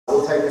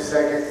take a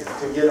second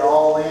to get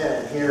all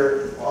in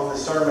here on the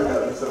sermon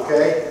notes,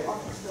 okay?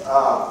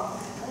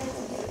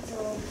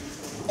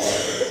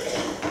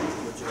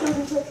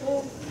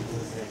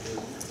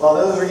 While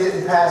those are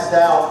getting passed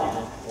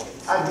out,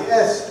 I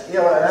guess, and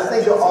I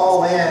think of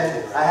all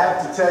in, I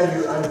have to tell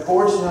you,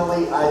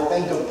 unfortunately, I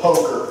think of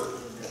poker.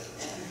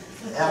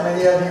 How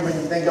many of you, when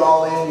you think of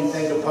all in, you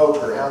think of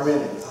poker? How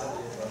many?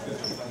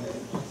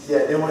 Yeah,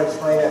 didn't want to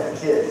explain that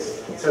to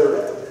kids.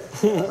 So,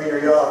 are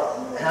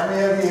y'all, how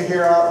many of you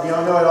here, do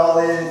y'all know what all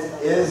in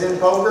is in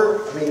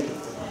poker?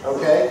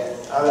 Okay.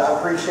 I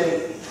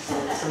appreciate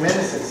some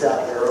innocence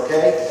out there,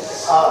 okay?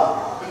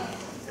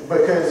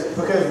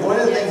 Because one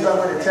of the things I'm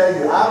going to tell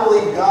you, I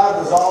believe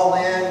God was all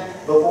in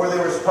before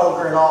there was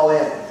poker and all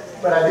in.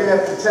 But I do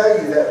have to tell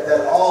you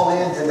that all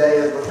in today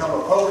has become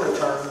a poker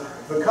term,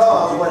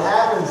 because what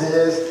happens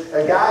is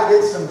a guy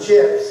gets some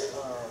chips,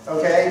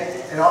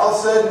 okay? And all of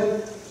a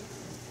sudden,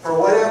 for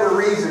whatever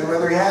reason,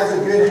 whether he has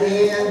a good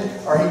hand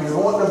or he's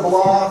wanting to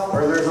bluff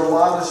or there's a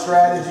lot of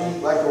strategy,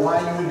 like the way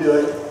you would do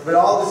it, but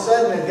all of a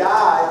sudden a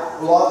guy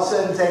will all of a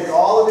sudden take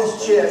all of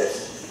his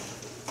chips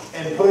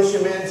and push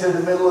them into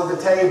the middle of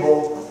the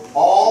table.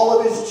 All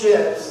of his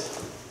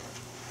chips.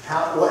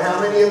 How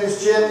many of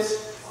his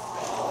chips?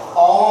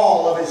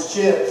 All of his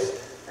chips.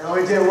 And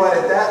let me tell you what,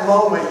 at that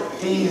moment,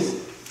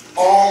 he's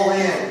all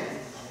in.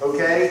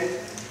 Okay?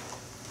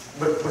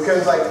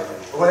 Because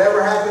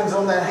whatever happens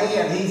on that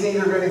hand, he's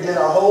either going to get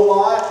a whole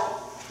lot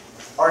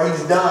or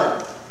he's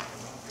done.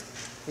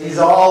 He's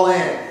all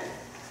in.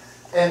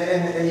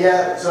 And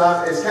yeah,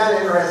 so it's kind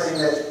of interesting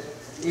that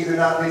either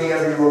not many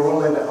of you were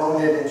willing to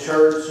own it in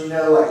church.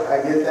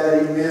 I get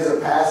that. Even as a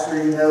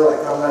pastor, I'm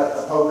not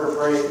a poker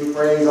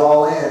phrase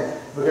all in,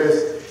 because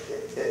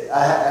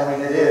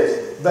it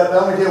is. But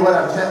let me tell you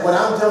what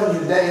I'm telling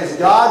you today is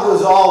God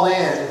was all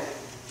in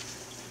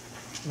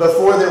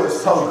before there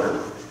was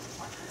poker.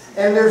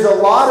 And there's a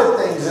lot of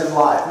things in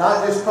life,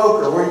 not just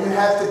poker, where you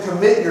have to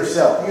commit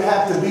yourself. You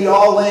have to be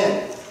all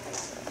in.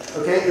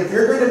 Okay, if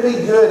you're going to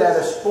be good at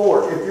a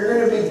sport, if you're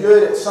going to be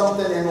good at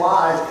something in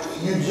life,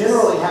 you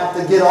generally have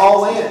to get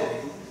all in.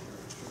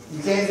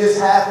 You can't just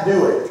half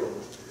do it.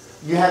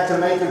 You have to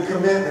make a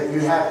commitment.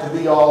 You have to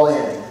be all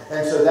in.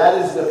 And so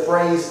that is the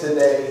phrase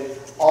today,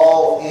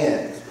 all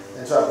in.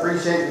 And so I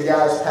appreciate you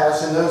guys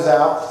passing those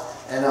out.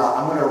 And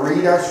I'm going to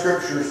read our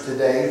scriptures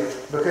today,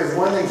 because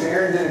one thing,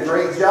 Aaron did a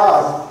great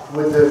job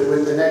with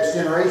the Next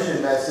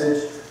Generation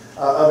message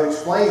of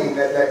explaining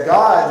that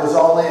God was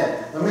all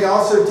in. Let me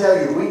also tell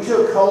you, we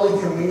took Holy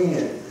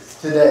Communion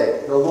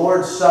today, the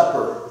Lord's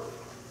Supper.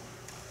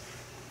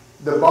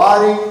 The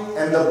body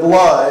and the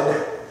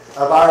blood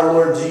of our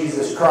Lord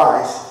Jesus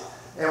Christ.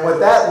 And what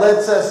that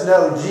lets us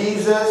know,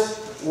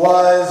 Jesus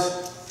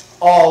was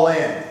all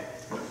in.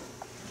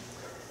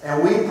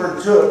 And we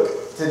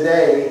partook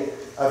today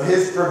of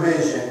His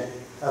provision,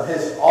 of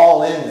His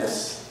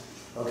all-inness.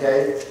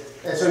 Okay?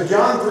 And so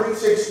John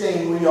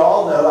 3:16, we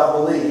all know, I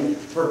believe,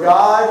 for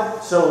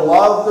God so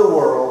loved the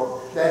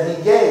world that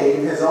He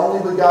gave His only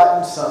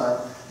begotten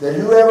Son, that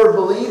whoever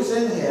believes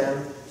in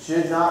Him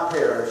should not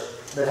perish,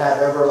 but have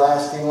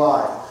everlasting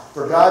life.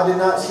 For God did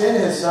not send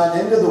His Son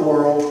into the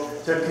world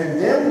to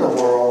condemn the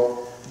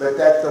world, but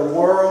that the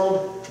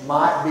world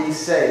might be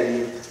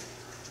saved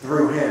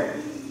through Him.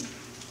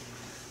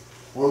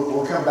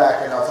 We'll come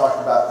back and I'll talk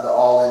about the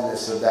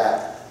all-inness of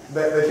that.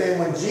 But then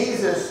when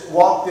Jesus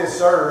walked this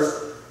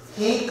earth,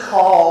 He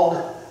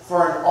called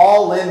for an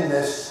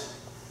all-inness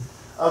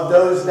of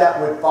those that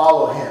would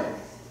follow Him.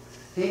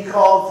 He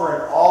called for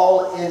an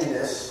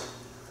all-inness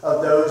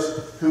of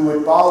those who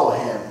would follow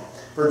Him.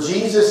 For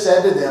Jesus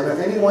said to them, if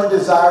anyone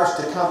desires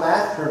to come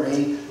after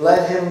me,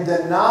 let him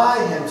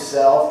deny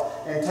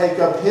himself and take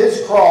up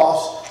his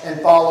cross and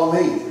follow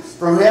me.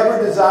 For whoever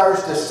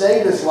desires to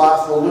save his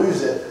life will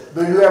lose it,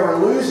 but whoever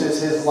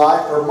loses his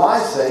life for my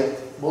sake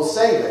will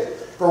save it.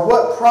 For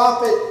what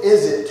profit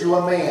is it to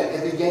a man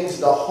if he gains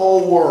the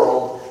whole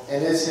world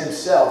and is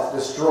himself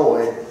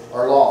destroyed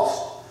or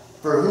lost?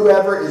 For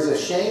whoever is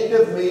ashamed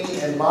of me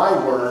and my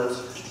words,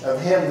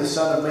 of him the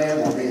Son of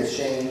Man will be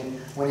ashamed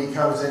when He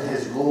comes in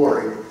His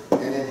glory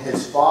and in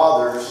His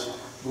Father's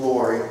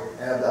glory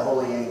and of the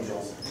holy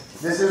angels.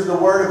 This is the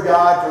word of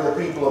God for the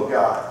people of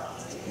God.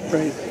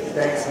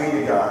 Thanks be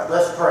to God.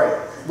 Let's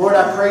pray. Lord,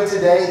 I pray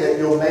today that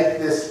You'll make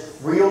this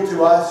real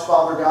to us,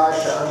 Father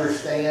God, to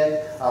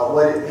understand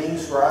what it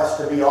means for us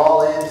to be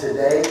all in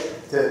today,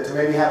 to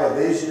maybe have a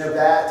vision of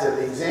that, to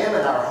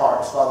examine our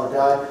hearts, Father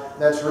God.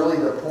 That's really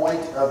the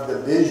point of the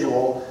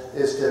visual,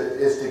 is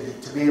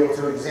to be able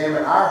to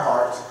examine our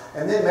hearts,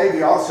 and then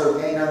maybe also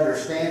gain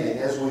understanding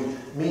as we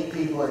meet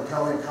people and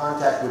come in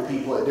contact with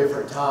people at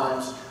different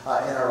times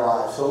in our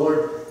lives. So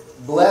Lord,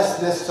 bless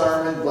this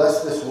sermon,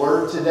 bless this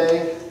word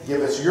today.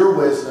 Give us Your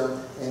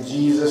wisdom in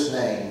Jesus'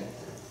 name.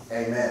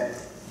 Amen.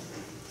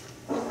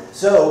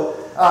 So,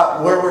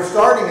 where we're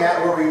starting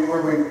at, where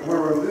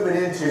we're moving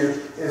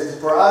into, is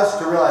for us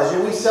to realize,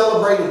 we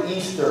celebrated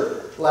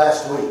Easter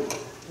last week.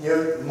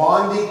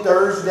 Maundy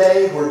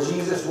Thursday, where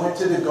Jesus went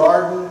to the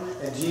garden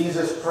and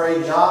Jesus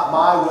prayed, not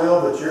my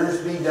will, but yours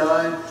be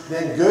done.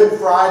 Then Good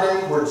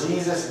Friday, where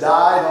Jesus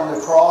died on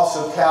the cross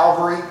of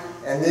Calvary.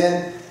 And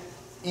then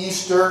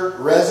Easter,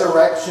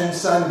 Resurrection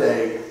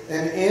Sunday.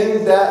 And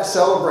in that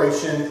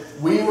celebration,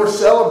 we were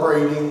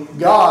celebrating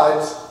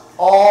God's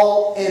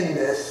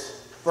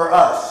all-inness for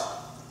us.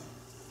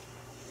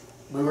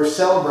 We were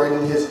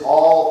celebrating His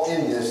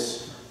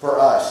all-inness for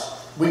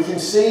us. We can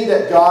see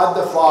that God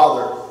the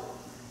Father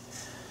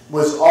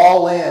was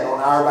all in on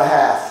our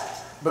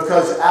behalf,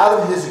 because out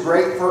of His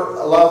great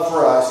love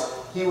for us,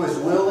 He was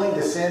willing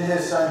to send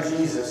His Son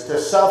Jesus to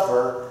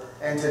suffer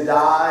and to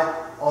die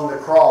on the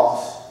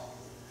cross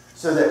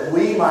so that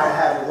we might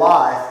have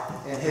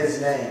life in His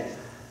name.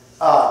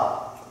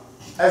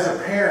 As a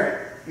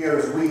parent,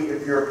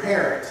 if you're a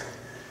parent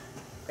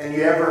and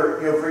you ever,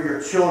 for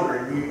your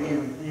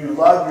children, you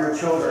love your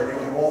children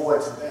and you want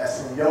what's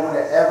best, and you don't want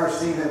to ever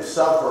see them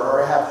suffer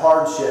or have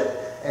hardship.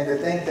 And to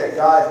think that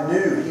God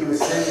knew He was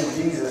sending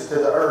Jesus to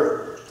the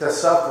earth to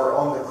suffer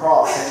on the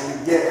cross. And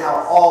you get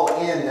how all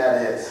in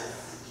that is.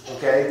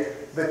 Okay?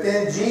 But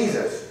then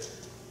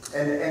Jesus,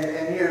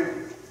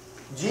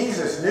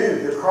 Jesus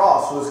knew the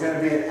cross was going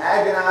to be an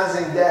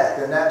agonizing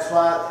death. And that's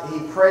why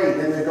He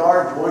prayed in the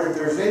garden, Lord, if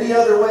there's any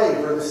other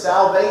way for the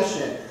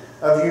salvation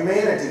of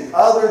humanity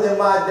other than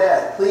my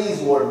death,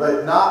 please, Lord,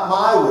 but not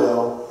my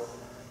will,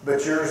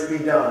 but yours be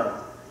done.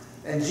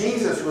 And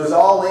Jesus was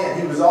all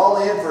in. He was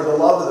all in for the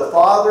love of the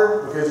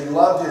Father, because He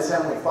loved His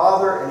Heavenly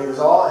Father, and He was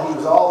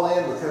all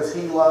in because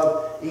He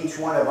loved each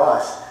one of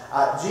us.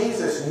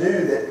 Jesus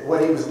knew that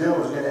what He was doing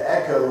was going to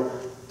echo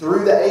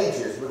through the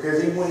ages,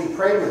 because even when He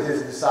prayed with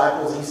His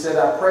disciples, He said,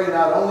 I pray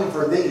not only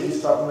for these,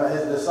 talking about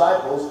His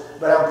disciples,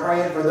 but I'm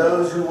praying for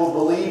those who will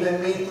believe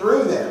in me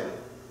through them.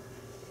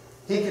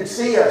 He could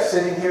see us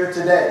sitting here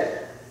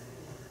today,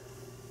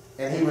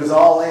 and He was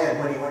all in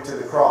when He went to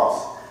the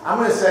cross. I'm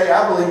going to say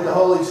I believe the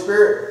Holy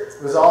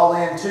Spirit was all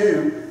in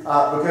too,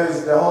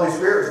 because the Holy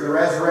Spirit was the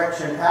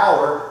resurrection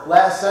power.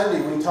 Last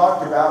Sunday we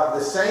talked about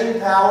the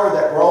same power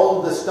that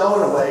rolled the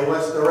stone away.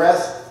 What's the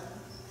rest?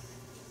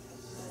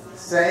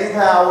 Same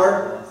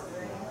power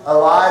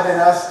alive in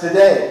us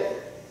today.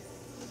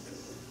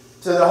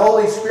 So the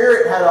Holy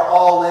Spirit had an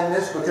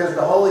all-inness, because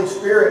the Holy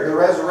Spirit, the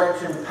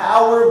resurrection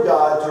power of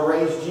God to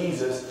raise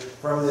Jesus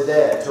from the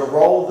dead, to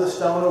roll the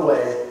stone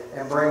away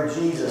and bring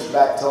Jesus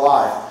back to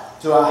life.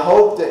 So I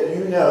hope that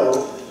you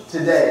know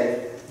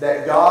today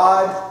that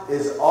God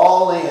is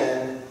all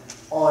in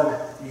on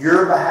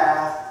your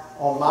behalf,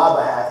 on my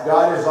behalf.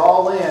 God is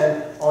all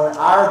in on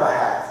our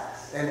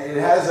behalf. And it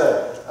has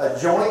a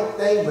joint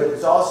thing, but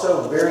it's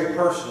also very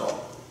personal.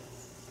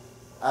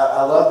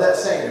 I love that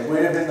saying. If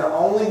we'd have been the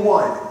only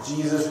one,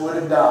 Jesus would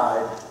have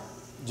died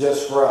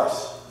just for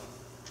us.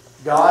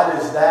 God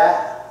is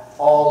that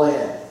all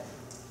in.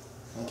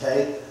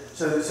 Okay?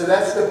 So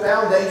that's the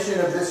foundation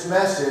of this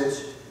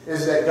message,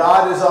 is that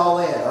God is all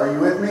in. Are you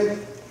with me?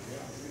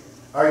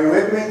 Are you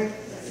with me?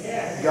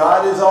 Yes.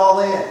 God is all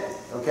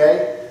in.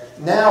 Okay?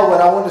 Now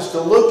what I want us to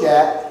look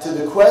at, to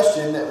the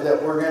question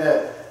that we're going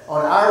to,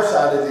 on our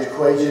side of the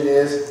equation,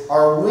 is,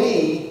 are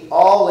we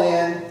all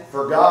in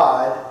for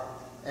God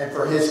and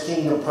for His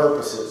kingdom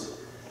purposes?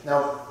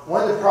 Now,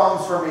 one of the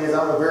problems for me is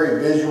I'm a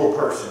very visual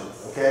person.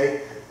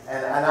 Okay?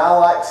 And I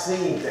like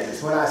seeing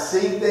things. When I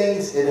see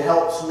things, it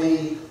helps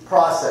me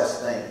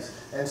process things.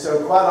 And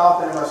so quite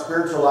often in my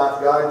spiritual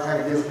life, God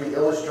kind of gives me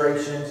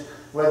illustrations.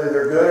 Whether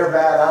they're good or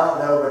bad, I don't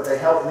know, but they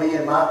help me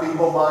in my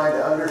feeble mind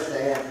to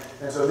understand.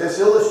 And so this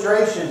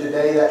illustration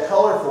today, that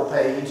colorful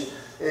page,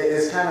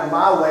 is kind of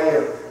my way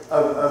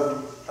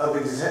of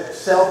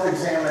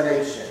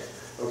self-examination.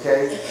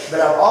 Okay?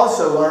 But I've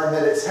also learned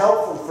that it's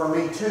helpful for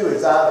me too,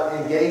 as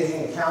I'm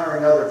engaging,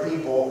 encountering other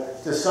people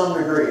to some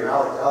degree. And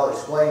I'll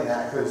explain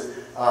that, because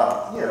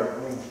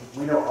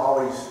we don't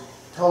always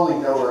totally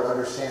know or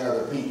understand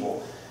other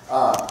people.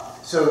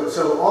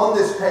 So on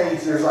this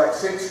page, there's like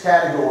 6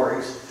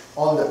 categories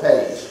on the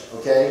page,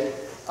 okay?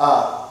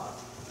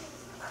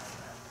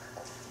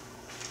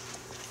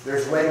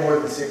 There's way more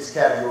than 6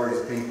 categories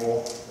of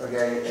people,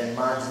 okay? And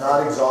mine's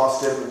not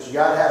exhaustive, but you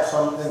got to have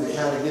something to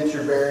kind of get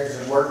your bearings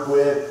and work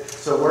with.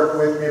 So work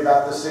with me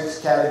about the 6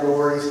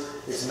 categories.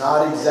 It's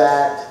not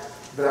exact,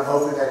 but I'm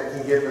hoping that it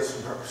can give us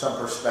some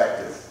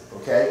perspective,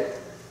 okay?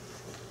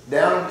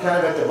 Down kind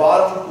of at the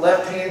bottom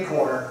left-hand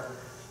corner,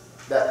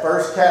 that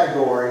first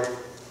category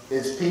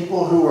is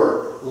people who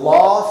are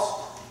lost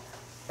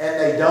and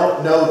they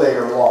don't know they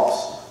are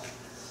lost.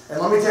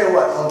 And let me tell you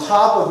what, on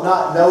top of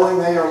not knowing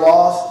they are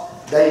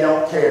lost, they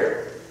don't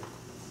care.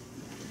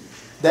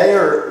 They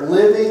are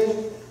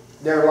living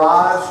their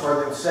lives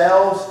for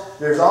themselves.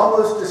 There's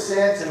almost a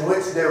sense in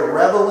which they're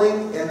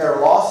reveling in their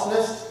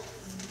lostness.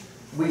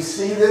 We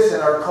see this in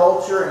our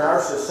culture, in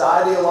our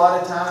society a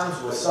lot of times,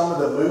 with some of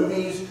the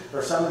movies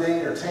or some of the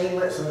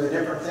entertainment, some of the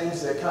different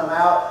things that come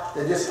out,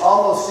 that just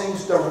almost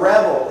seems to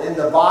revel in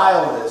the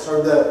vileness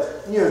or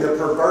the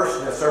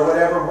perverseness or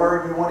whatever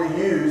word you want to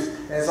use.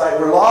 And it's like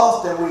we're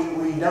lost and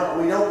we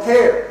don't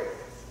care.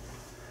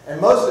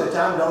 And most of the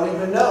time don't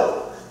even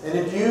know And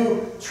if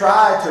you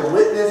try to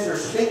witness or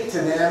speak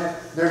to them,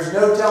 there's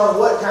no telling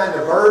what kind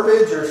of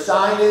verbiage or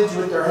signage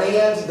with their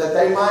hands that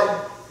they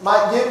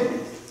might give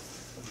you.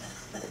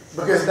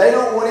 Because they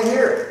don't want to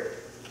hear it.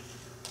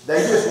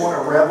 They just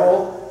want to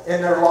revel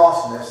in their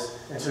lostness.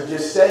 And so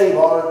just save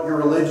all of your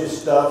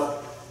religious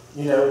stuff,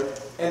 you know.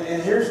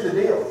 And here's the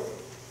deal.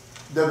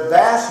 The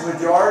vast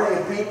majority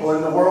of people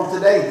in the world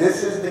today,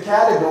 this is the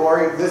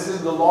category, this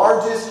is the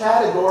largest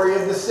category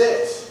of the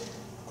 6.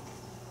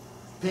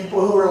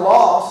 People who are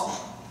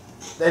lost,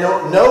 they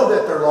don't know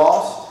that they're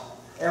lost,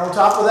 and on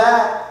top of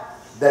that,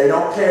 they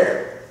don't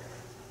care.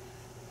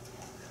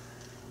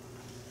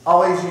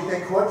 Always you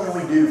think, what can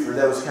we do for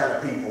those kind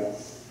of people?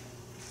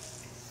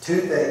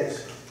 2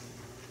 things.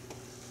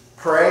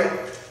 Pray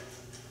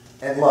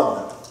and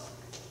love them.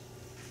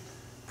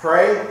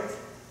 Pray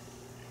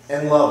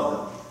and love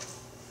them.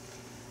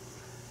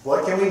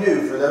 What can we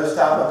do for those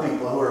type of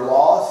people who are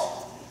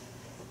lost?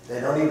 They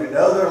don't even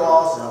know they're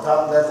lost, and on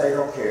top of that, they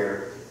don't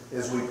care.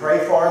 Is we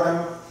pray for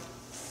them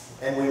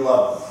and we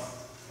love them.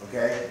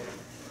 Okay?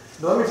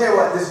 But let me tell you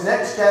what, this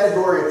next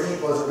category of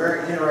people is a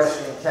very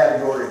interesting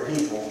category of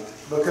people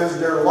because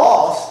they're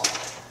lost,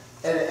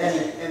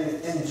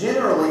 and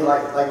generally,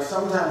 like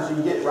sometimes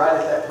you get right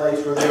at that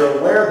place where they're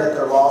aware that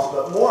they're lost,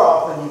 but more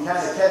often you kind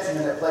of catch them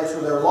in that place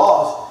where they're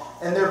lost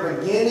and they're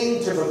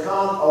beginning to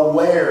become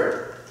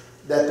aware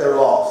that they're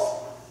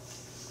lost.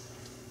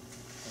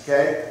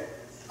 Okay?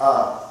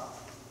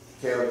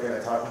 Caleb, can I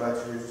talk about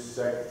you for just a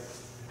second?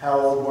 How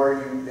old were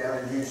you down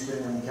in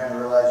Houston when you kind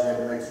of realized you had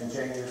to make some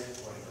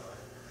changes?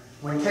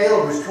 When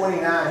Caleb was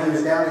 29, he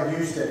was down in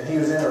Houston and he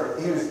was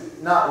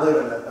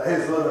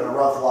living a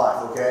rough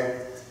life,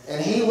 okay?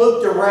 And he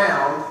looked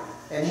around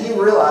and he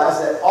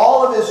realized that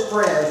all of his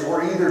friends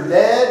were either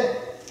dead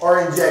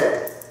or in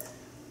jail.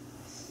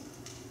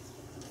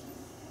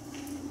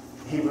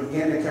 He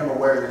began to become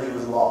aware that he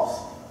was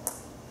lost.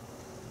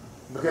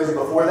 Because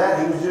before that,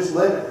 he was just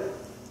living.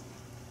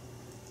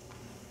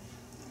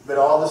 But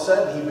all of a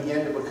sudden, he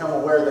began to become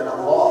aware that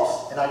I'm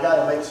lost. And I got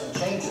to make some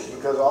changes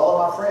because all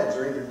of my friends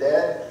are either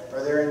dead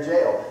or they're in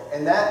jail.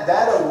 And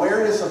that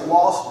awareness of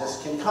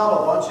lostness can come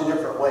a bunch of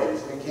different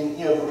ways. It can,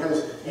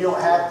 because you don't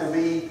have to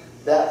be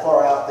that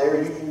far out there.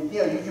 You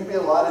can be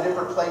a lot of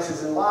different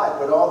places in life.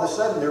 But all of a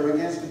sudden, there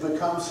begins to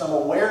become some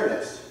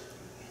awareness.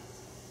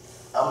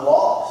 I'm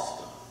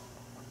lost.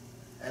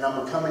 And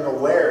I'm becoming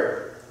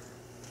aware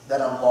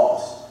that I'm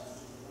lost.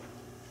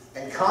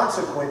 And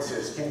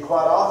consequences can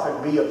quite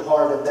often be a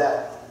part of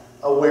that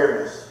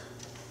awareness.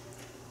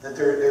 That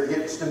there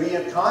gets to be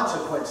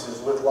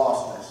consequences with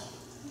lostness.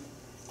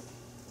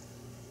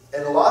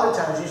 And a lot of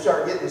times you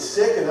start getting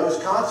sick of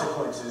those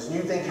consequences. And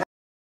you think, how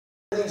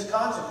are these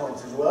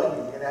consequences? Well,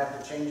 you're going to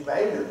have to change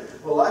behavior.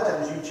 Well, a lot of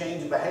times you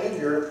change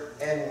behavior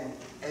and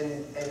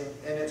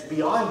it's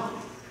beyond you.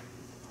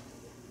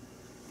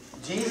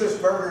 Jesus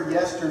Burger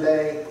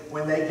yesterday,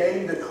 when they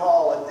gave the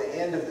call at the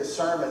end of the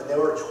sermon, there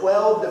were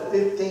 12 to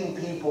 15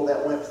 people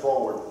that went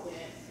forward.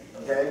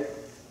 Okay?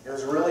 It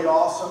was really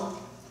awesome.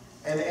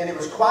 And it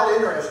was quite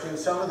interesting,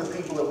 some of the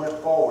people that went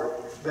forward.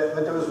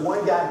 But there was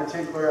one guy in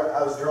particular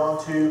I was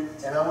drawn to,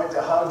 and I went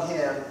to hug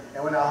him.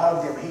 And when I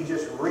hugged him, he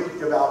just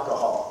reeked of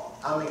alcohol.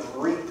 I mean,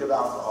 reeked of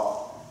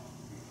alcohol.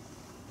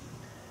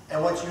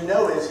 And what you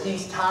know is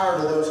he's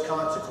tired of those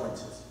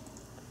consequences.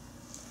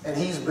 And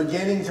he's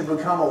beginning to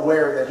become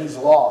aware that he's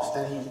lost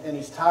and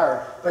he's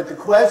tired. But the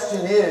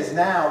question is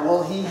now,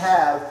 will he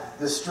have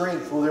the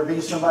strength? Will there be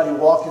somebody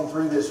walking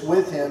through this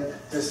with him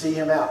to see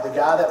him out? The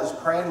guy that was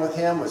praying with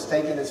him was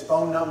taking his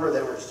phone number.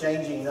 They were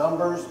exchanging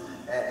numbers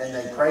and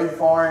they prayed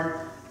for him.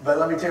 But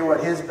let me tell you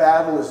what, his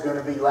battle is going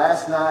to be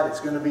last night. It's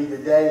going to be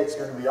today. It's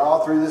going to be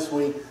all through this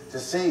week to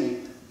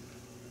see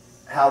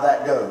how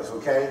that goes,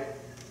 okay?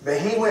 But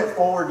he went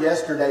forward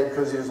yesterday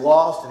because he was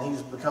lost and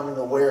he's becoming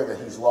aware that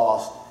he's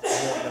lost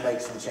and wanting to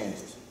make some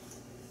changes.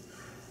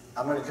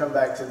 I'm going to come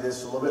back to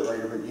this a little bit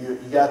later, but you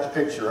got the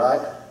picture, right?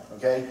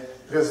 Okay?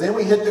 Because then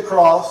we hit the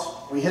cross,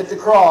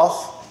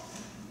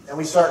 and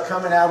we start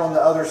coming out on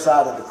the other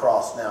side of the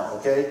cross now,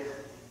 okay?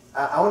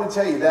 I want to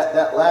tell you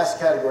that last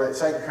category, that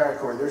second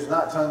category, there's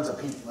not tons of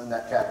people in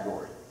that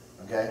category,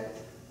 okay?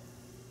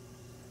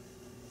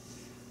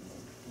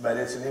 But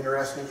it's an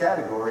interesting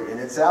category, and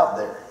it's out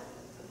there.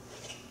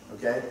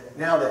 Okay?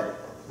 Now then,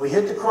 we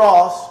hit the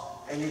cross,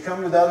 and you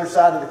come to the other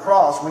side of the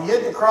cross. When you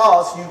hit the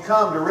cross, you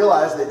come to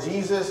realize that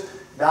Jesus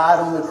died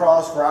on the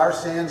cross for our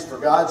sins, for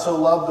God so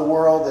loved the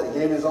world that He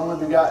gave His only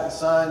begotten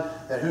Son,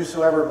 that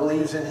whosoever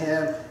believes in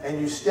Him, and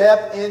you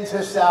step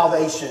into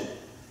salvation.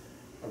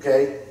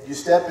 Okay? You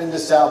step into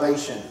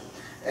salvation.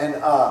 And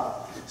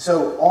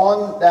so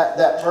on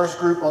that first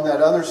group on that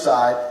other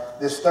side,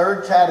 this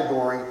third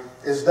category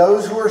is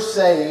those who are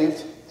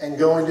saved and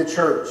going to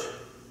church.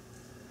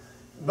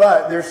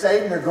 But they're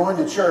saved and they're going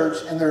to church,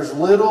 and there's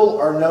little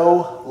or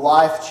no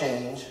life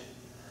change,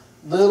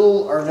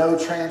 little or no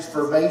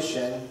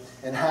transformation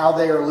in how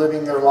they are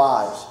living their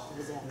lives.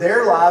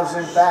 Their lives,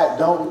 in fact,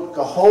 don't look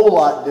a whole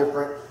lot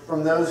different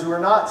from those who are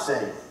not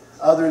saved.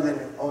 Other than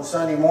on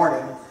Sunday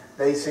morning,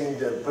 they seem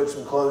to put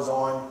some clothes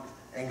on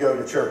and go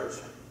to church.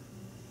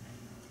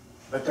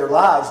 But their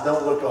lives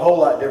don't look a whole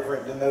lot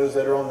different than those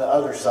that are on the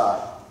other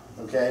side.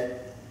 Okay?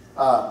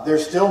 They're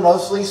still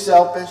mostly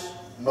selfish,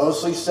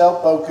 mostly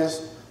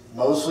self-focused,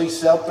 mostly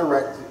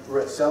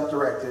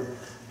self-directed.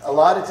 A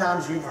lot of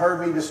times you've heard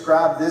me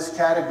describe this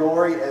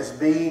category as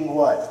being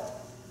what?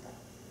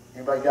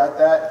 Anybody got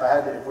that?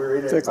 If we were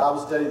in a Bible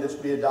study, this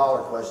would be a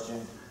dollar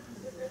question.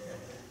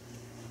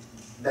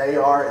 They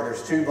are, and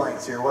there's two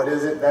blanks here. What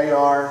is it? They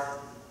are,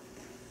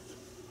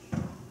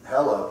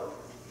 hello.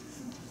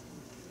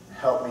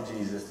 Help me,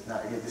 Jesus,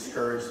 not to get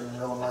discouraged in the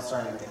middle of my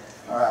sermon.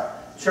 All right.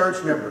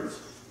 Church members.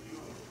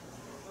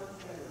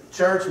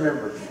 Church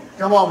members.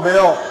 Come on,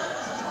 Bill.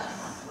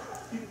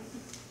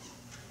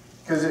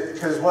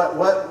 Because what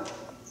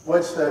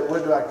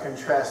do I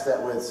contrast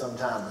that with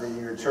sometimes? That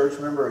you're a church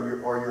member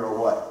or you're a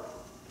what?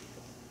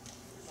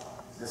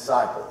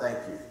 Disciple. Thank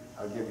you.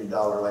 I'll give you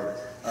 $1 later.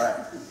 All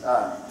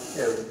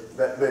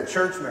right. But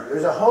church member.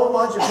 There's a whole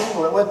bunch of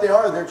people that what they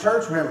are, they're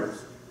church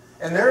members.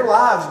 And their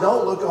lives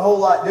don't look a whole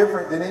lot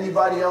different than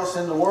anybody else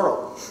in the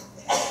world.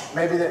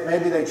 Maybe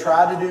they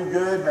try to do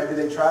good. Maybe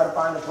they try to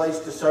find a place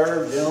to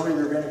serve. Generally,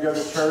 they're going to go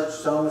to church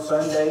some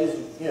Sundays.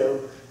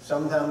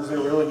 Sometimes they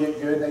really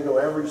get good and they go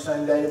every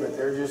Sunday, but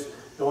they're just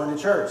going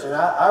to church. And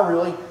I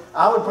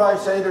would probably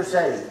say they're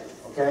saved.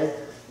 Okay,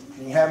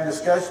 you can have a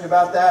discussion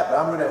about that, but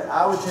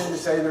I would tend to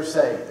say they're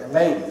saved, and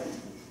maybe,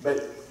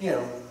 but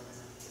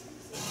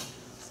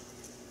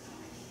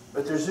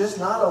but there's just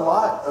not a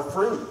lot of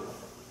fruit.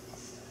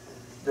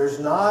 There's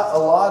not a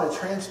lot of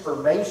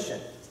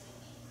transformation.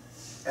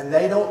 And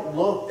they don't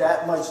look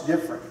that much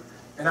different.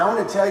 And I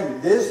want to tell you,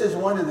 this is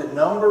one of the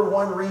number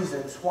one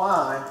reasons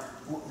why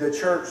the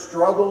church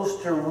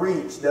struggles to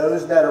reach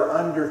those that are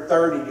under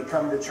 30 to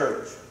come to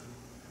church.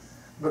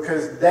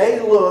 Because they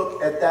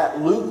look at that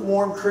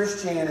lukewarm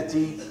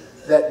Christianity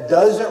that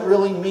doesn't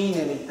really mean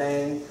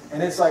anything.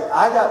 And it's like,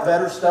 I got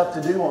better stuff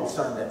to do on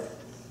Sunday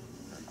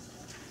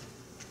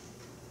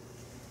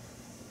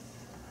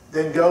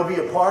than go be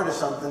a part of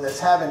something that's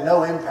having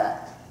no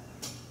impact.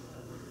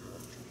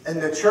 And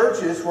the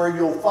churches where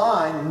you'll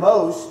find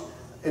most,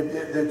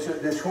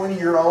 the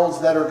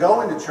 20-year-olds that are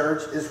going to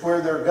church is where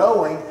they're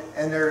going,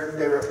 and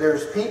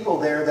there's people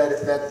there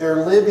that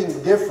they're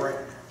living different.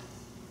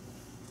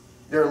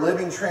 They're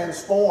living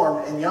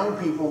transformed, and young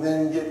people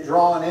then get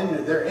drawn into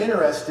it. They're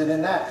interested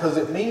in that because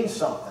it means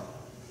something.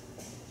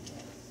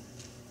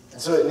 And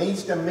so it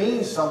needs to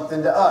mean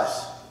something to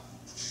us.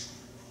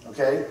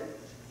 Okay?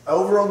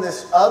 Over on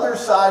this other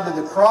side of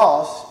the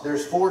cross,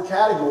 there's 4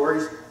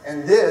 categories,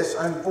 and this,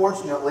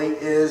 unfortunately,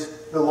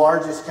 is the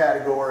largest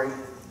category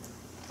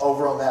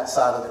over on that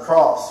side of the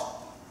cross.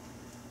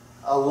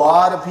 A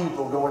lot of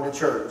people going to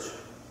church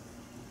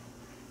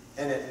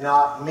and it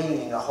not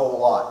meaning a whole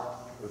lot.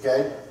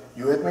 Okay?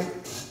 You with me?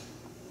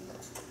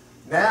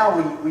 Now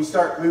we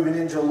start moving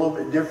into a little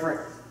bit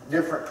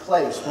different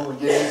place when we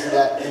get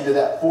into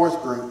that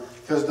 4th group,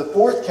 because the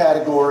 4th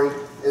category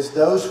is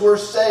those who are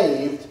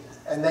saved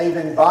and they've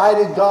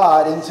invited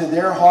God into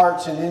their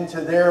hearts and into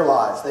their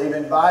lives. They've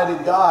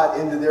invited God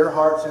into their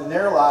hearts and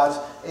their lives,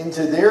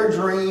 into their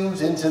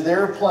dreams, into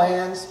their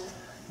plans.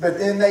 But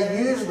then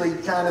they usually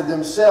kind of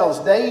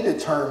themselves, they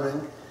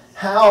determine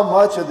how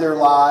much of their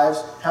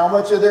lives, how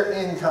much of their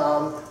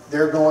income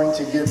they're going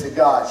to give to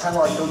God. Kind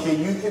of like, okay,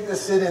 you get to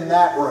sit in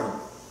that room.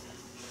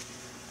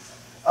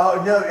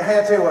 Oh, no, hey,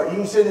 I'll tell you what, you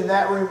can sit in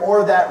that room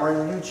or that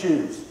room, you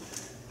choose.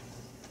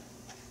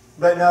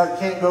 But no,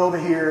 can't go over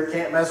here,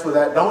 can't mess with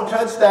that. Don't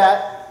touch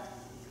that.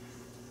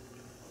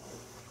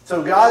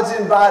 So God's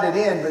invited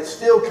in, but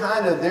still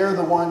kind of they're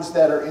the ones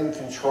that are in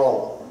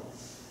control.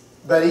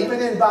 But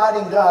even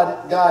inviting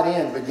God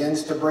in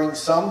begins to bring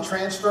some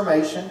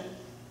transformation,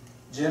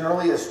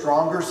 generally a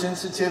stronger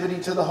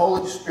sensitivity to the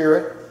Holy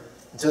Spirit,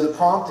 to the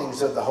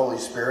promptings of the Holy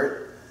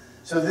Spirit.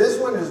 So this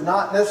one is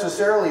not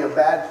necessarily a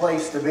bad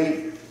place to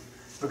be,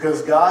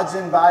 because God's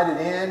invited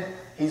in.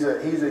 He's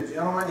a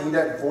gentleman. He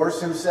doesn't force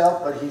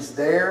himself, but he's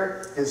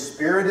there. His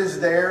Spirit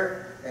is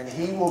there, and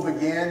he will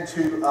begin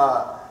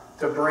to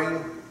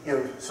bring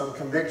some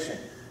conviction.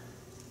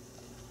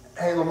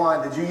 Hey,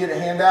 Lamont, did you get a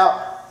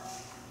handout?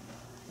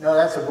 No,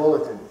 that's a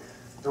bulletin.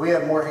 Do we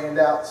have more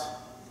handouts?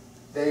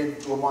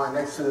 Dave, Lamont,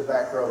 next to the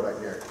back row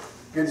back there.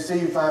 Good to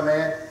see you, fine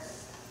man.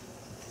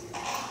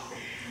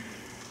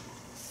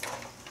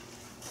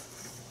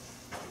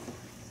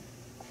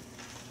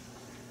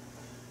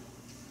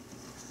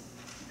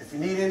 If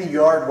you need any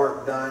yard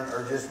work done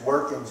or just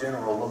work in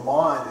general,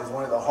 Lamont is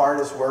one of the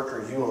hardest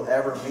workers you will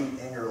ever meet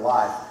in your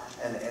life.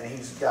 And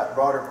he's got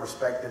broader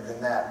perspective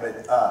than that.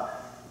 But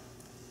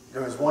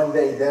there was one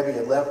day Debbie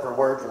had left for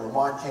work and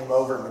Lamont came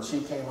over, and when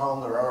she came home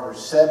there were over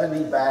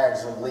 70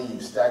 bags of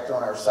leaves stacked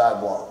on our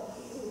sidewalk.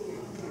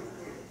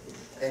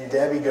 And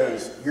Debbie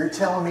goes, "You're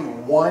telling me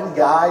one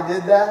guy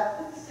did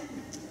that?"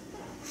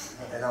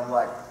 And I'm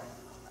like,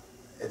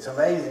 it's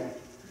amazing.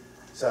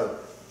 So,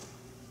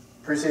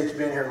 appreciate you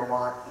being here,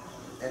 Lamont.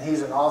 And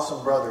he's an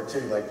awesome brother too.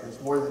 Like, it's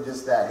more than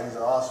just that. He's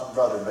an awesome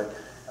brother, but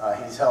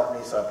he's helped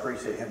me, so I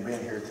appreciate him being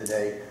here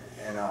today.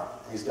 And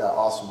he's got an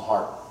awesome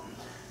heart.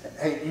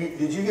 Hey,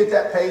 did you get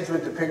that page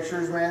with the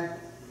pictures, man?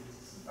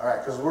 All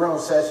right, because we're on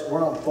session.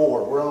 We're on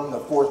 4. We're on the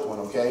 4th one,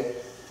 okay?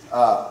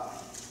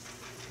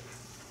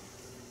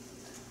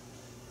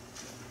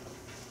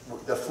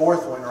 The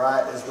 4th one,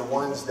 right, is the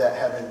ones that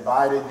have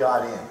invited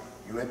God in.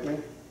 You with me?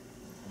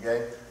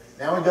 Okay.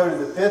 Now we go to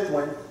the 5th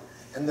one,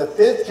 and the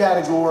 5th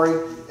category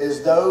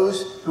is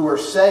those who are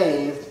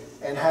saved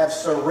and have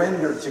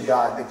surrendered to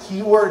God. The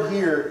key word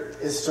here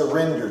is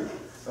surrendered.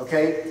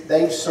 Okay?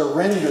 They've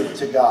surrendered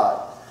to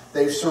God.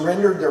 They've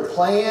surrendered their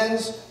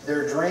plans,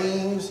 their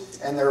dreams,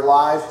 and their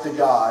lives to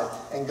God.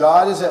 And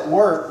God is at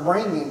work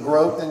bringing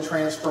growth and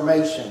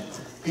transformation.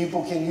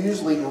 People can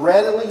usually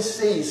readily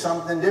see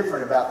something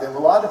different about them. A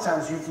lot of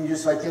times you can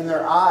just, like in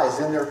their eyes,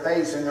 in their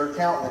face, in their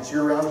countenance,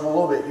 you're around them a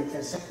little bit, you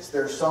can sense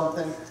there's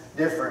something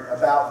different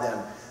about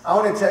them. I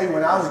want to tell you,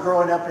 when I was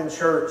growing up in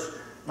church,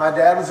 my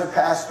dad was a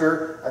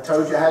pastor. I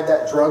told you I had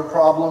that drug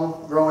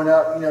problem growing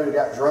up. You know, you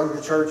got drugged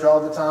to church all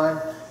the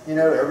time. You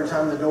know, every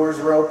time the doors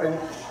were open.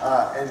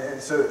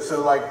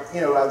 So like,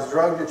 you know, I was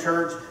drugged to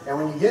church. And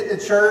when you get to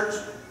church,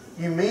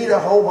 you meet a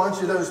whole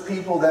bunch of those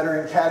people that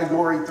are in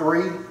category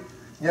 3.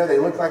 You know, they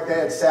look like they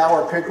had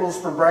sour pickles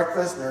for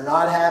breakfast, and they're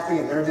not happy,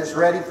 and they're just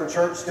ready for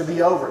church to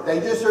be over. They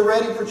just are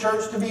ready for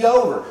church to be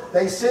over.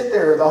 They sit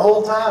there the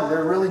whole time.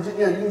 They're really,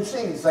 you know, you can see,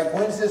 it's like,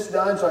 when's this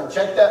done? So I can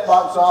check that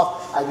box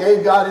off. I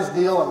gave God his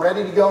deal. I'm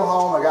ready to go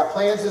home. I got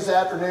plans this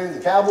afternoon.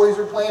 The Cowboys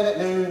are playing at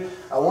noon.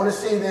 I want to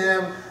see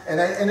them. And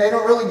they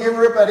don't really give a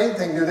rip about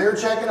anything. They're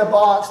checking a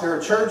box. They're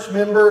a church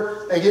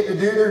member. They get to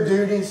do their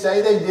duty,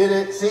 say they did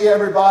it, see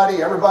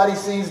everybody. Everybody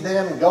sees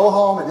them, and go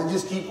home, and then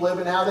just keep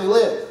living how they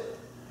live.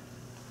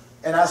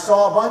 And I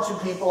saw a bunch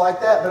of people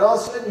like that. But all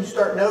of a sudden you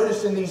start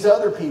noticing these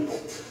other people.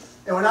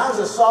 And when I was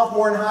a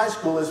sophomore in high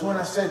school is when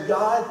I said,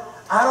 God,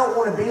 I don't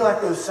want to be like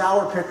those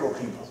sour pickle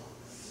people.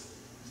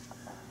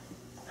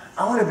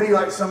 I want to be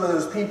like some of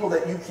those people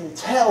that you can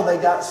tell they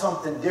got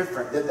something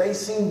different, that they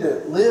seem to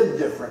live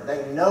different.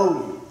 They know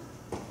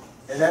you.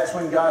 And that's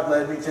when God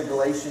led me to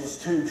Galatians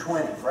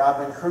 2:20. For I've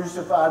been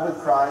crucified with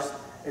Christ.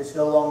 It's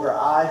no longer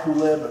I who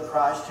live, but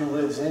Christ who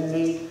lives in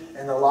me.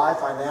 And the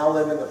life I now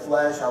live in the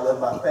flesh, I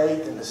live by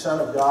faith in the Son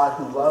of God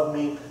who loved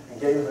me and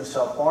gave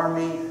himself for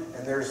me.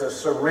 And there's a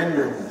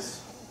surrenderedness.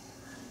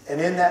 And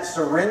in that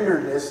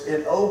surrenderedness,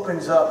 it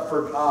opens up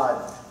for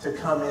God to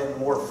come in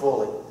more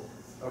fully.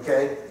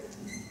 Okay?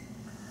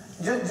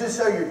 Just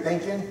so you're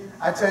thinking,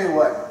 I tell you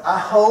what, I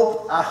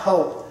hope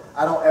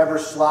I don't ever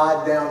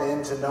slide down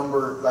into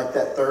number, like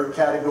that 3rd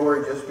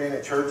category, just being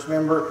a church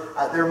member.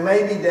 There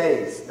may be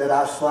days that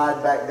I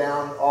slide back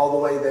down all the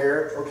way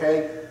there,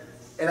 okay?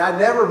 And I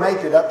never make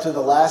it up to the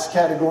last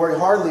category,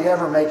 hardly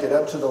ever make it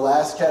up to the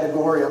last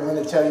category I'm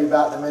going to tell you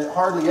about in a minute.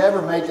 Hardly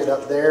ever make it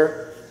up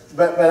there.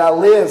 But I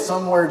live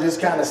somewhere just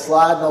kind of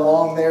sliding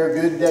along there,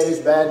 good days,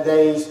 bad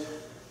days,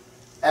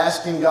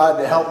 asking God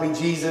to help me,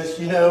 Jesus,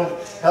 you know,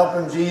 help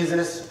him,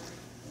 Jesus.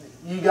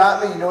 You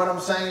got me, you know what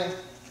I'm saying?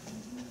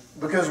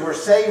 Because we're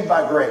saved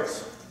by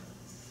grace.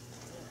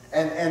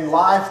 And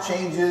life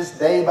changes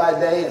day by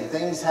day, and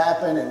things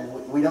happen,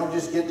 and we don't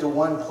just get to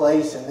one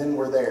place and then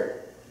we're there.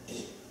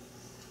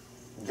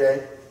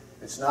 Okay?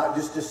 It's not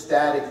just a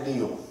static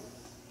deal.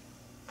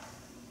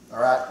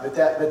 All right? But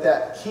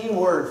that key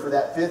word for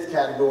that 5th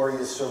category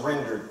is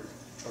surrendered.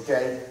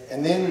 Okay?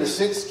 And then the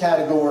 6th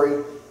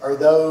category are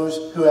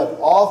those who have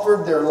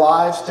offered their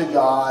lives to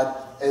God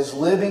as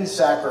living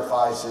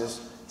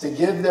sacrifices to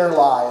give their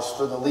lives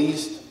for the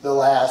least, the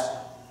last,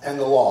 and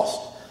the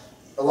lost.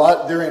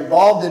 They're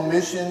involved in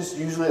missions,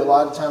 usually a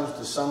lot of times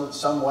to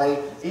some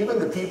way. Even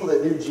the people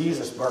that do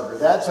Jesus Burger,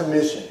 that's a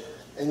mission.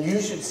 And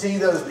you should see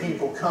those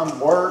people come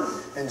work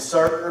and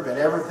serve and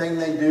everything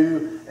they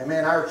do. And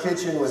man, our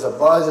kitchen was a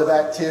buzz of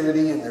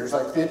activity, and there's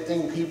like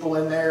 15 people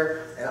in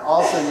there. And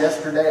also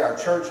yesterday, our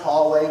church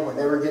hallway, when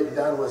they were getting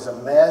done, was a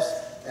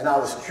mess. And I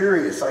was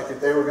curious, like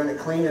if they were going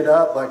to clean it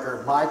up, like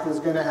or Mike was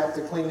going to have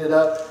to clean it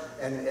up.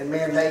 And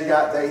man, they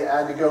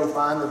had to go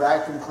find the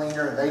vacuum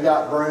cleaner, and they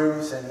got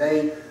brooms, and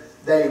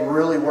they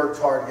really worked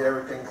hard to get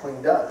everything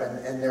cleaned up.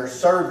 And they're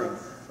serving,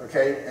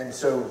 okay? And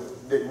so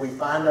we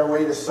find our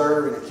way to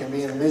serve, and it can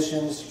be in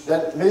missions.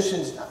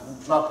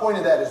 My point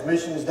of that is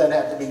missions doesn't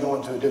have to be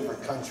going to a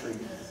different country,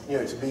 you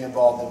know, to be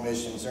involved in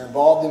missions. They're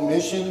involved in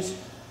missions.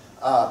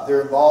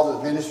 They're involved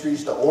with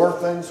ministries to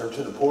orphans or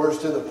to the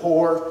poorest of the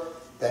poor.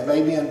 They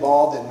may be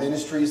involved in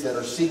ministries that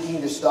are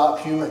seeking to stop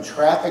human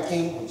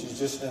trafficking, which is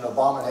just an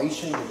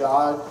abomination to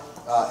God.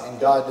 And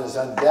God is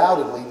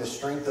undoubtedly the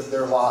strength of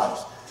their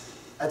lives.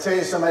 I tell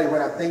you somebody,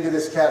 when I think of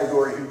this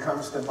category, who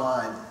comes to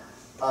mind.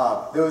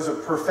 There was a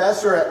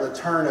professor at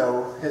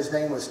LeTourneau. His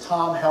name was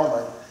Tom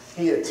Hellman.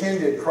 He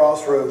attended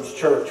Crossroads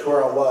Church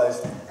where I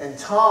was. And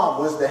Tom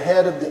was the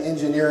head of the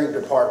engineering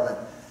department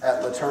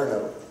at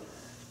LeTourneau.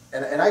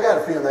 And I got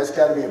a feeling that's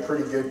got to be a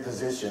pretty good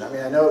position. I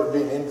mean, I know it would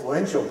be an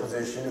influential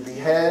position to be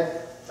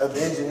head of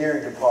the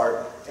engineering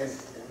department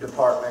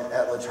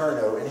at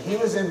LeTourneau. And he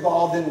was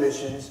involved in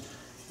missions.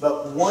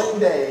 But one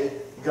day,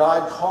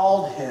 God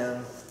called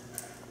him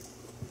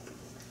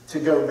to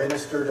go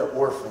minister to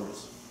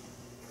orphans.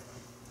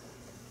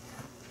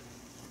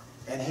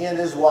 And he and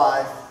his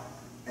wife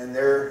and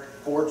their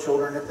 4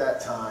 children at that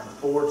time,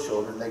 4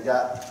 children. They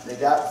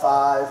got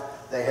 5.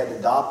 They had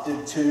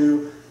adopted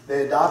 2.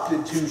 They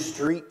adopted 2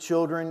 street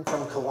children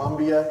from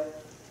Colombia.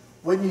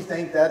 Wouldn't you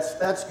think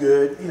that's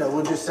good? You know,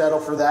 we'll just settle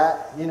for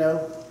that, you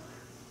know.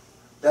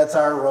 That's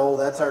our role.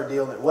 That's our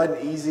deal. And it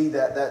wasn't easy.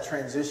 That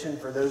transition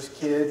for those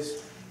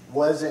kids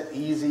wasn't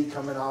easy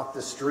coming off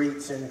the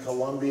streets in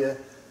Colombia.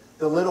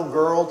 The little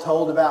girl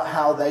told about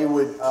how they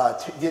would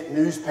get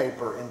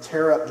newspaper and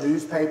tear up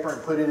newspaper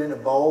and put it in a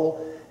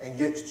bowl and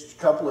get a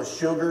couple of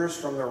sugars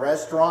from the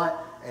restaurant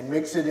and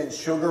mix it in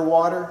sugar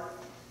water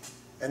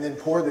and then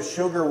pour the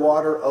sugar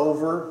water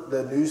over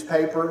the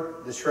newspaper,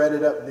 the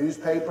shredded up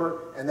newspaper,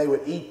 and they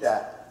would eat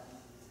that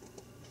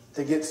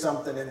to get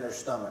something in their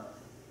stomach.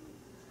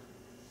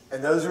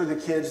 And those are the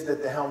kids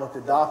that the Helmuth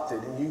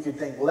adopted. And you could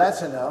think, well,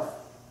 that's enough.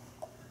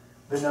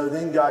 But no,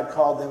 then God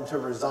called them to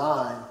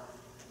resign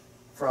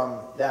from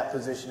that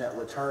position at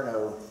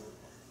Laterno.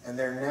 And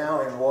they're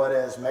now in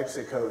Juarez,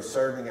 Mexico,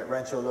 serving at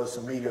Rancho Los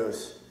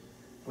Amigos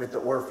with the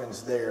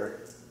orphans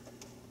there.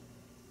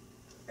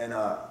 And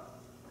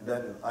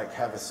doesn't like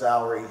have a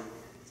salary,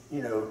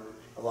 you know,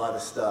 a lot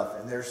of stuff.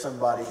 And there's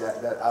somebody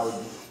that I would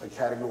be a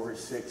category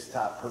 6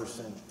 type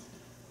person.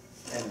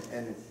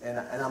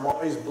 And I'm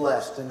always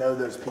blessed to know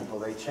those people.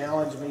 They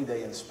challenge me.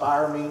 They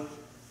inspire me.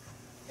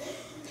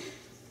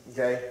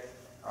 Okay?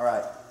 All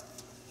right.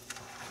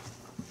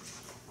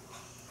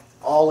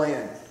 All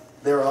in.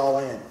 They're all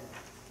in.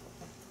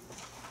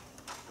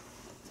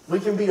 We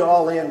can be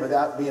all in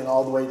without being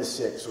all the way to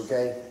 6,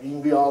 okay? You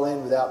can be all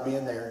in without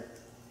being there.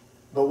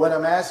 But what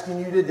I'm asking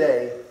you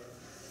today,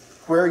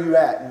 where are you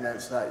at? And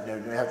it's not, you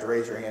have to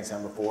raise your hands.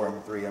 I'm a 4, I'm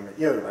a 3, I'm a,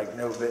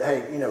 but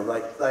hey,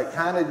 like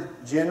kind of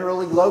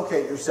generally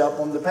locate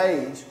yourself on the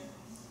page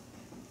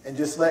and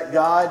just let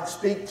God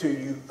speak to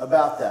you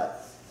about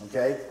that,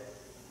 okay?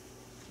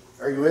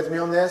 Are you with me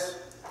on this?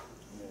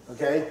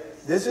 Okay?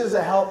 This is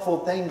a helpful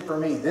thing for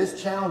me.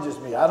 This challenges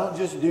me. I don't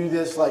just do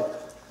this like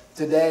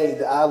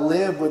today. I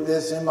live with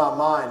this in my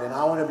mind, and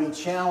I want to be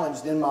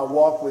challenged in my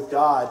walk with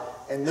God.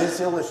 And this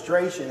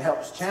illustration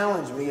helps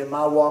challenge me in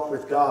my walk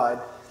with God.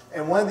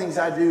 And one of the things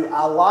I do,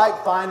 I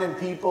like finding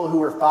people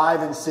who are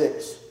 5 and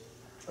 6.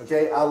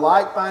 Okay? I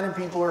like finding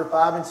people who are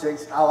 5 and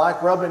 6. I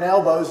like rubbing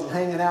elbows and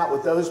hanging out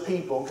with those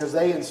people because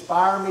they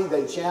inspire me,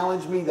 they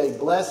challenge me, they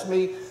bless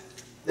me,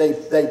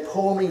 they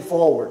pull me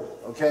forward.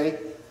 Okay?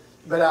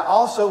 But I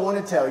also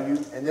want to tell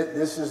you, and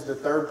this is the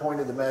third point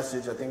of the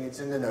message. I think it's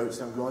in the notes.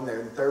 I'm going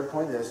there. The third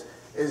point of this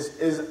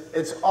is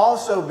it's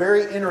also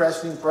very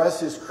interesting for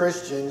us as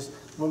Christians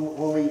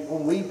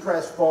when we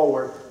press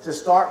forward to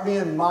start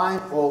being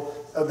mindful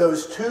of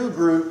those 2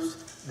 groups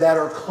that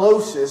are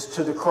closest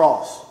to the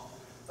cross.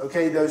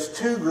 Okay, those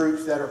 2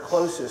 groups that are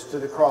closest to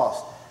the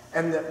cross.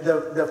 And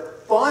the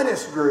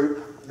funnest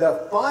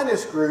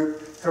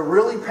group to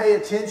really pay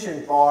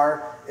attention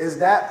for is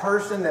that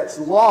person that's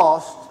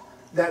lost,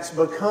 that's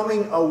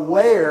becoming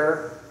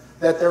aware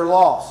that they're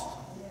lost.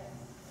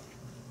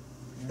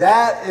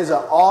 That is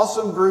an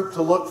awesome group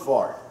to look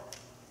for.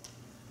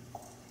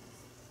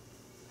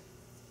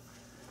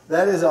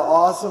 That is an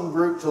awesome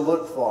group to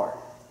look for.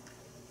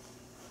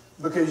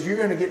 Because you're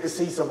going to get to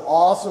see some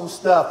awesome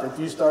stuff if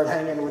you start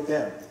hanging with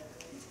them.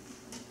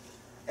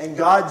 And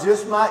God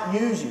just might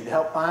use you to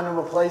help find them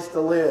a place to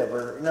live,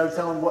 or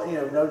tell them what,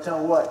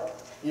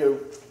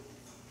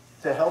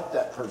 to help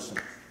that person.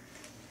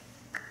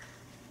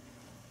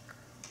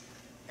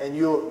 And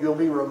you'll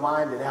be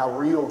reminded how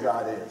real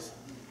God is.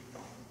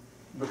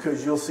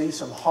 Because you'll see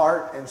some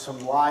heart and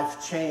some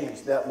life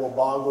change that will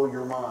boggle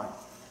your mind.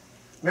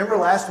 Remember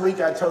last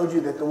week I told you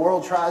that the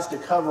world tries to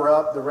cover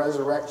up the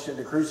resurrection,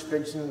 the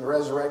crucifixion and the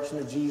resurrection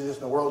of Jesus.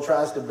 And the world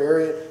tries to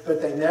bury it,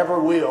 but they never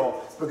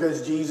will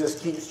because Jesus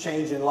keeps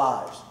changing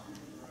lives.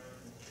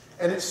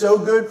 And it's so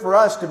good for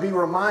us to be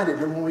reminded.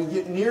 And when we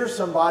get near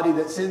somebody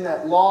that's in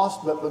that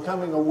lost but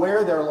becoming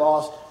aware they're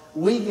lost,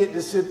 we get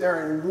to sit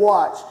there and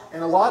watch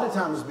and a lot of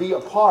times be a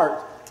part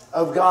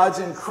of God's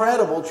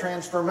incredible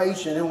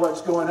transformation in what's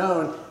going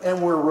on.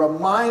 And we're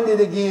reminded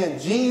again,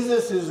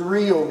 Jesus is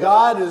real.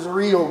 God is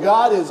real.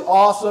 God is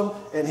awesome.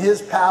 And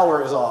His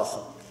power is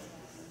awesome.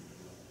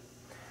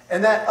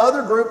 And that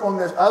other group on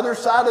this other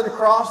side of the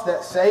cross,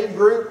 that saved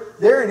group,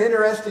 they're an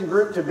interesting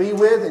group to be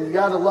with. And you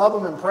got to love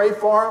them and pray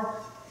for them.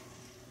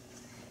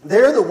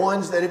 They're the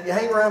ones that if you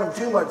hang around them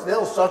too much,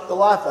 they'll suck the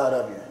life out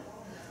of you.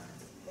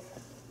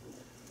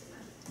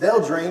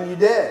 They'll drain you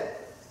dead.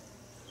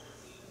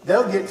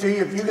 They'll get to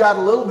you. If you got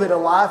a little bit of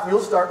life,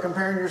 you'll start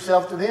comparing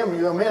yourself to them. You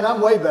go, man, I'm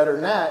way better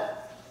than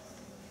that.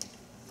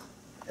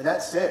 And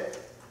that's sick.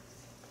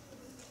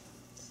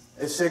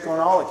 It's sick on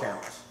all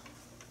accounts.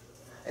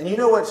 And you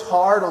know what's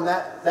hard on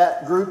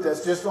that group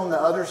that's just on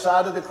the other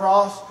side of the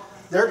cross?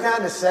 They're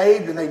kind of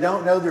saved and they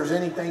don't know there's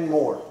anything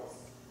more.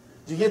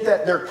 Do you get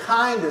that? They're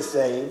kind of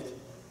saved.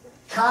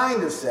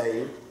 Kind of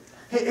saved.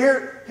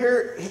 Here,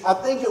 I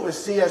think it was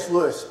C.S.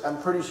 Lewis.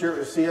 I'm pretty sure it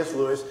was C.S.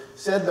 Lewis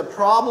said the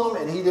problem,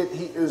 and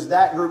it was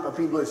that group of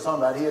people he was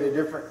talking about. He had a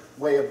different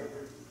way of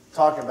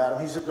talking about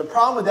them. He said the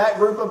problem with that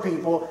group of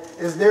people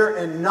is they're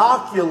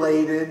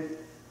inoculated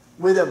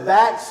with a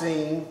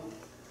vaccine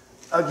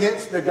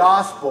against the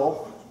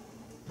gospel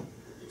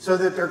so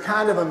that they're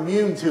kind of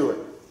immune to it.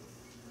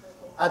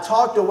 I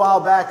talked a while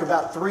back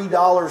about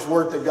 $3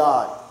 worth of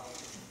God.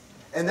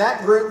 And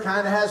that group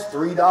kind of has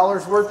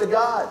 $3 worth of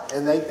God.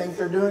 And they think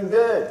they're doing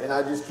good. And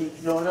I just keep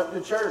showing up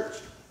to church.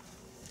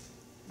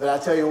 But I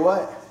tell you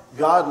what,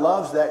 God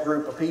loves that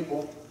group of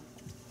people.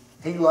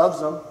 He loves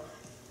them.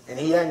 And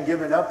He hadn't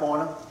given up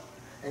on them.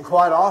 And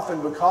quite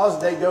often, because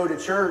they go to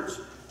church,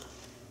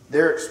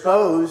 they're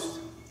exposed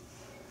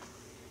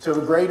to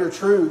a greater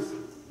truth.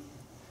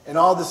 And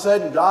all of a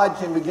sudden, God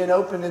can begin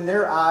opening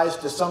their eyes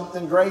to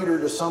something greater,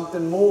 to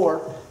something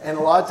more. And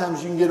a lot of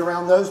times you can get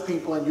around those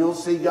people and you'll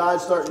see God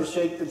starting to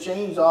shake the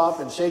chains off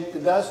and shake the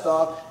dust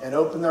off and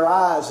open their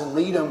eyes and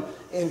lead them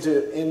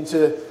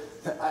into.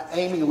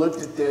 Amy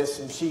looked at this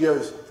and she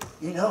goes,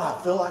 you know, I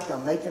feel like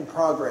I'm making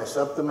progress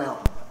up the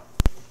mountain.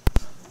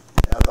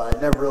 But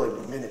I never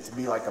really meant it to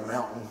be like a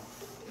mountain.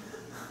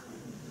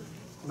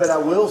 But I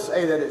will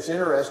say that it's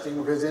interesting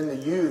because in the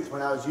youth,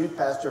 when I was youth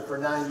pastor for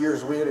 9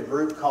 years, we had a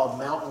group called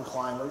Mountain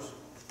Climbers.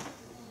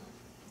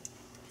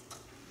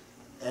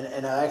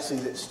 And I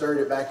actually that stirred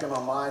it back in my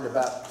mind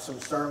about some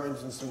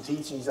sermons and some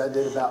teachings I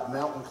did about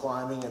mountain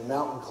climbing and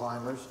mountain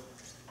climbers.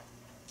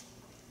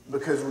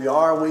 Because we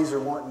always are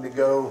wanting to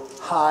go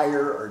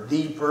higher or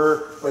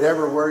deeper,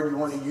 whatever word you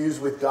want to use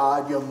with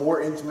God, you know, more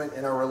intimate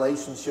in our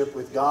relationship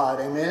with God.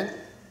 Amen?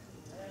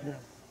 Yeah.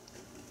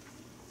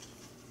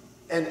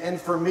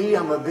 And for me,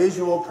 I'm a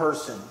visual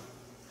person.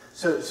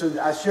 So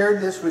I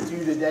shared this with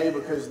you today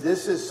because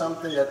this is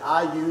something that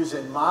I use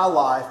in my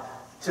life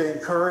to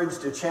encourage,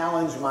 to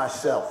challenge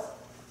myself.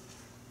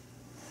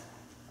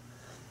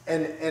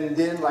 And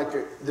then like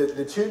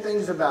the two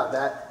things about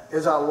that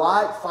is I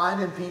like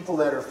finding people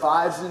that are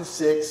 5s and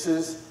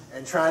 6s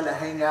and trying to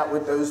hang out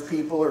with those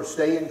people or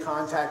stay in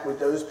contact with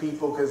those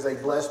people because they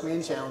bless me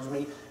and challenge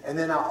me. And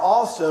then I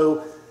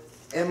also,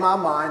 in my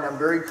mind, I'm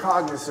very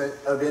cognizant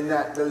of in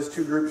that those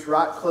two groups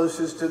right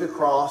closest to the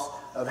cross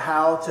of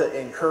how to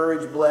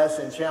encourage, bless,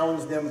 and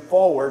challenge them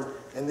forward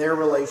in their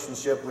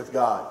relationship with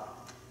God.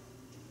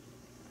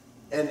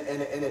 And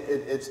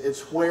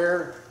it's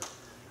where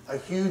a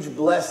huge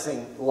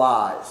blessing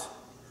lies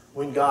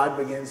when God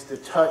begins to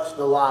touch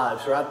the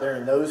lives right there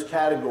in those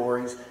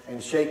categories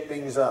and shake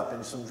things up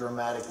in some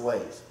dramatic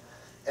ways.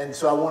 And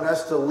so I want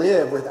us to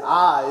live with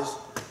eyes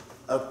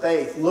of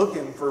faith,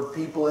 looking for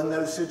people in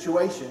those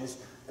situations,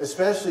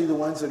 especially the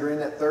ones that are in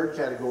that third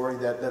category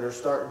that are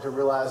starting to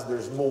realize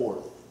there's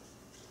more.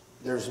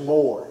 There's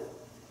more.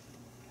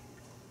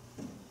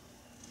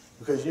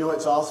 Because you know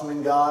what's awesome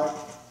in God?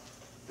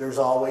 There's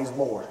always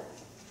more.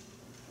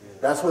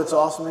 That's what's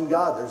awesome in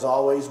God. There's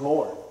always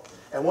more.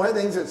 And one of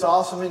the things that's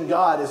awesome in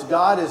God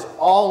is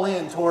all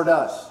in toward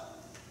us.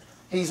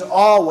 He's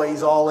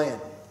always all in.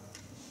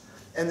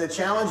 And the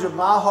challenge of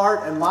my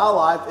heart and my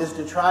life is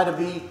to try to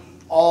be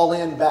all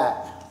in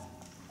back.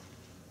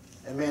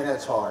 And man,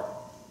 that's hard.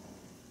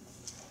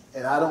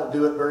 And I don't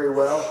do it very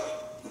well.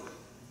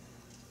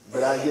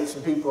 But I get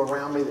some people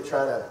around me that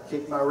try to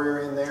kick my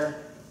rear end there.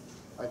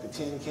 Like a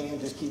tin can,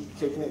 just keep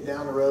kicking it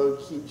down the road,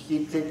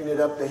 keep kicking it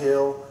up the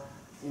hill.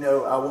 You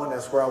know,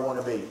 that's where I want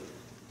to be.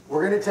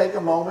 We're going to take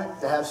a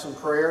moment to have some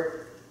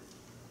prayer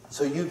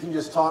so you can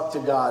just talk to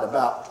God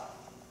about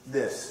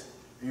this.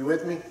 Are you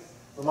with me?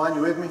 Lamont,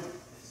 you with me?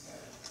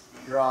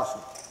 You're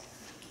awesome.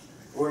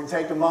 We're going to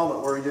take a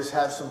moment where we just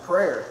have some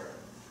prayer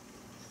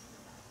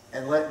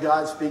and let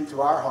God speak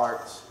to our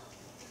hearts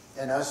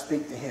and us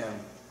speak to Him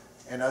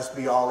and us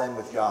be all in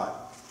with God.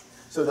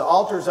 So the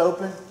altar's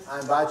open. I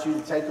invite you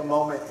to take a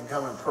moment and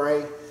come and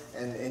pray.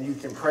 And you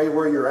can pray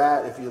where you're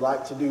at if you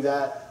like to do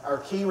that. Our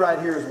key right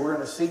here is we're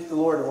going to seek the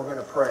Lord and we're going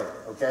to pray.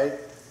 Okay?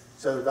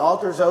 So the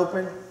altar's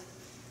open.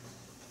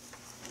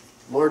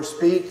 Lord,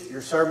 speak.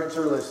 Your servants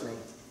are listening.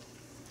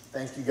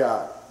 Thank you,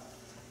 God.